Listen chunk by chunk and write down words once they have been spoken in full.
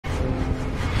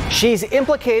She's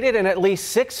implicated in at least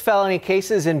 6 felony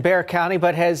cases in Bexar County,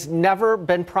 but has never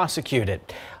been prosecuted.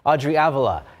 Audrey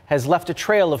Avila has left a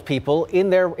trail of people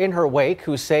in her wake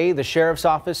who say the sheriff's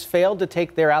office failed to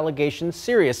take their allegations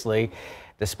seriously,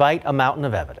 despite a mountain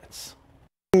of evidence.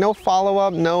 No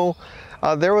follow-up,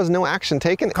 there was no action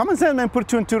taken. Common sense, man, put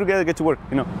 2 and 2 together, get to work,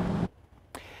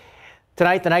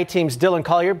 Tonight, the Night Team's Dylan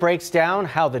Collier breaks down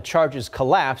how the charges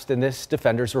collapsed in this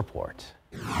Defenders report.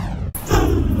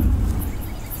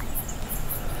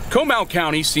 Comal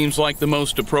County seems like the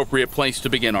most appropriate place to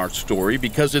begin our story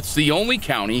because it's the only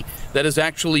county that has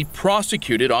actually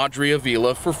prosecuted Audrey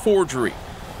Avila for forgery.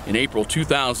 In April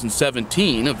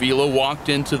 2017, Avila walked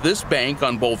into this bank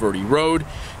on Bulverde Road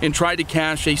and tried to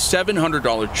cash a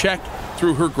 $700 check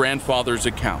through her grandfather's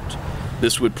account.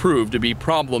 This would prove to be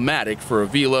problematic for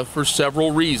Avila for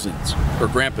several reasons. Her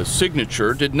grandpa's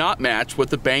signature did not match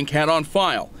what the bank had on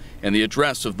file, and the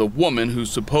address of the woman who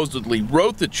supposedly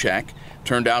wrote the check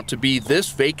turned out to be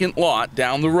this vacant lot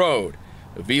down the road.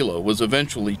 Avila was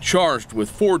eventually charged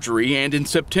with forgery and in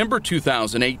September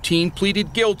 2018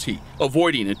 pleaded guilty,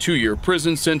 avoiding a 2-year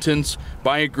prison sentence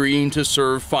by agreeing to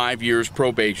serve 5 years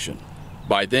probation.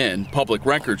 By then, public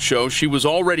records show she was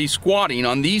already squatting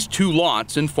on these 2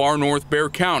 lots in far north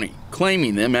Bexar County,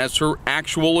 claiming them as her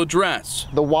actual address.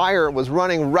 The wire was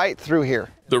running right through here.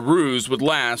 The ruse would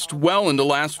last well into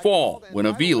last fall when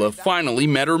Avila finally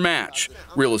met her match,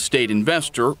 real estate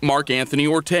investor Mark Anthony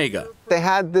Ortega. They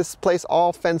had this place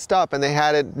all fenced up and they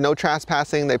had it no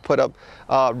trespassing. They put up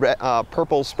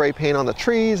purple spray paint on the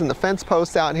trees and the fence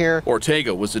posts out here.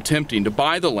 Ortega was attempting to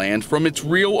buy the land from its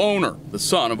real owner, the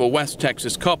son of a West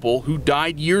Texas couple who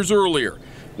died years earlier,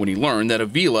 when he learned that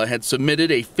Avila had submitted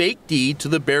a fake deed to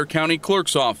the Bexar County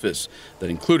Clerk's office that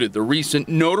included the recent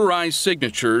notarized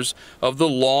signatures of the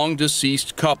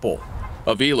long-deceased couple.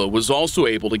 Avila was also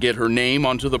able to get her name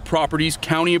onto the property's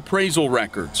county appraisal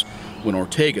records. When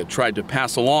Ortega tried to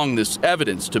pass along this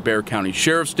evidence to Bexar County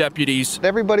Sheriff's deputies,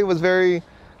 everybody was very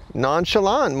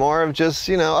nonchalant, more of just,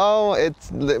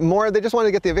 it's more, they just wanted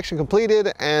to get the eviction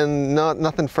completed and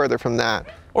nothing further from that.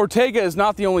 Ortega is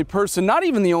not the only person, not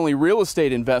even the only real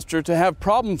estate investor to have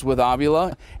problems with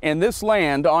Avila and this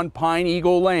land on Pine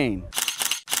Eagle Lane.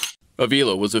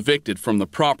 Avila was evicted from the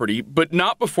property, but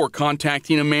not before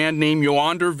contacting a man named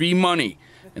Yoander V. Money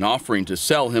and offering to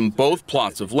sell him both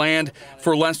plots of land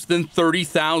for less than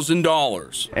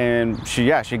 $30,000. And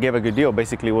she gave a good deal,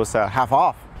 basically was half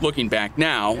off. Looking back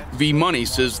now, V. Money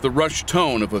says the rushed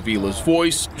tone of Avila's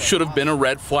voice should have been a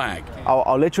red flag.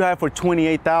 I'll let you have it for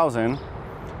 $28,000.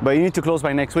 But you need to close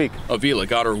by next week. Avila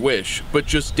got her wish, but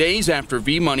just days after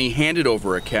V Money handed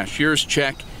over a cashier's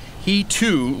check, he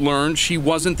too learned she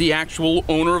wasn't the actual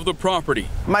owner of the property.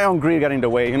 My own greed got in the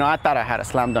way. I thought I had a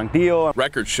slam dunk deal.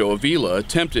 Records show Avila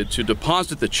attempted to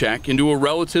deposit the check into a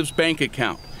relative's bank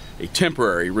account. A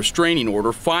temporary restraining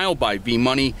order filed by V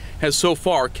Money has so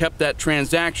far kept that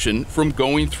transaction from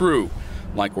going through.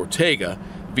 Like Ortega,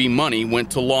 V Money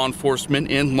went to law enforcement,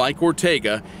 and like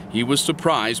Ortega, he was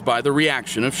surprised by the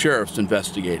reaction of sheriff's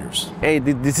investigators. Hey,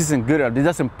 this isn't good. This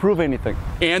doesn't prove anything.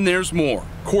 And there's more.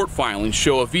 Court filings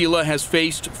show Avila has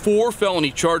faced 4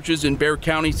 felony charges in Bexar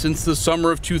County since the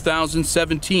summer of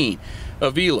 2017.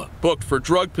 Avila booked for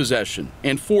drug possession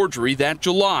and forgery that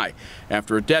July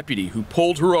after a deputy who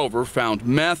pulled her over found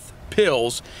meth,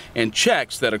 pills, and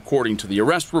checks that, according to the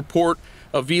arrest report,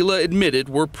 Avila admitted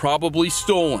were probably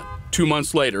stolen. 2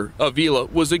 months later, Avila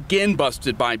was again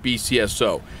busted by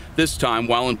BCSO, this time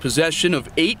while in possession of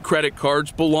 8 credit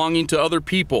cards belonging to other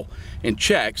people and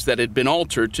checks that had been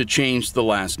altered to change the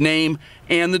last name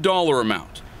and the dollar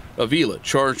amount. Avila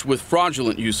charged with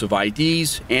fraudulent use of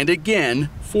IDs and again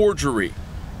forgery.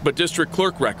 But district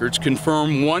clerk records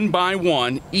confirm one by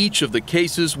one each of the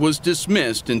cases was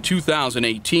dismissed in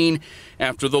 2018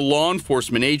 after the law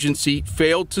enforcement agency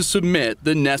failed to submit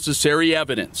the necessary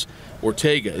evidence.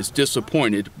 Ortega is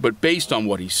disappointed, but based on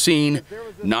what he's seen,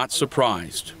 not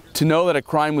surprised. To know that a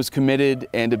crime was committed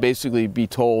and to basically be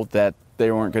told that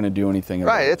they weren't going to do anything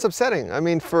about it. Right, it's upsetting. I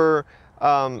mean, for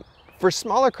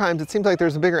smaller crimes, it seems like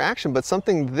there's a bigger action, but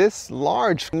something this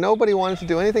large, nobody wanted to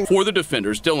do anything. For the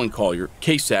Defenders, Dylan Collier,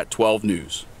 KSAT 12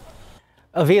 News.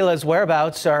 Avila's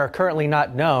whereabouts are currently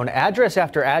not known. Address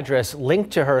after address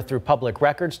linked to her through public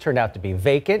records turned out to be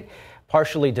vacant,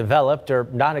 partially developed, or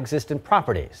non-existent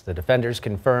properties. The Defenders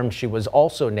confirmed she was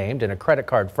also named in a credit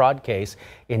card fraud case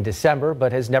in December,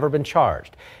 but has never been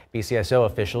charged. BCSO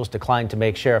officials declined to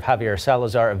make Sheriff Javier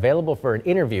Salazar available for an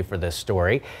interview for this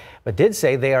story, but did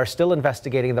say they are still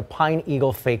investigating the Pine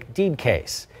Eagle fake deed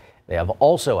case. They have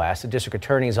also asked the district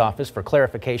attorney's office for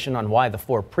clarification on why the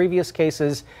 4 previous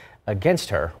cases against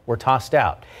her were tossed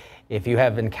out. If you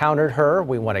have encountered her,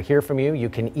 we want to hear from you. You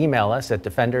can email us at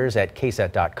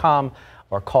defenders@ksat.com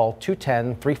or call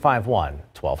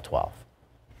 210-351-1212.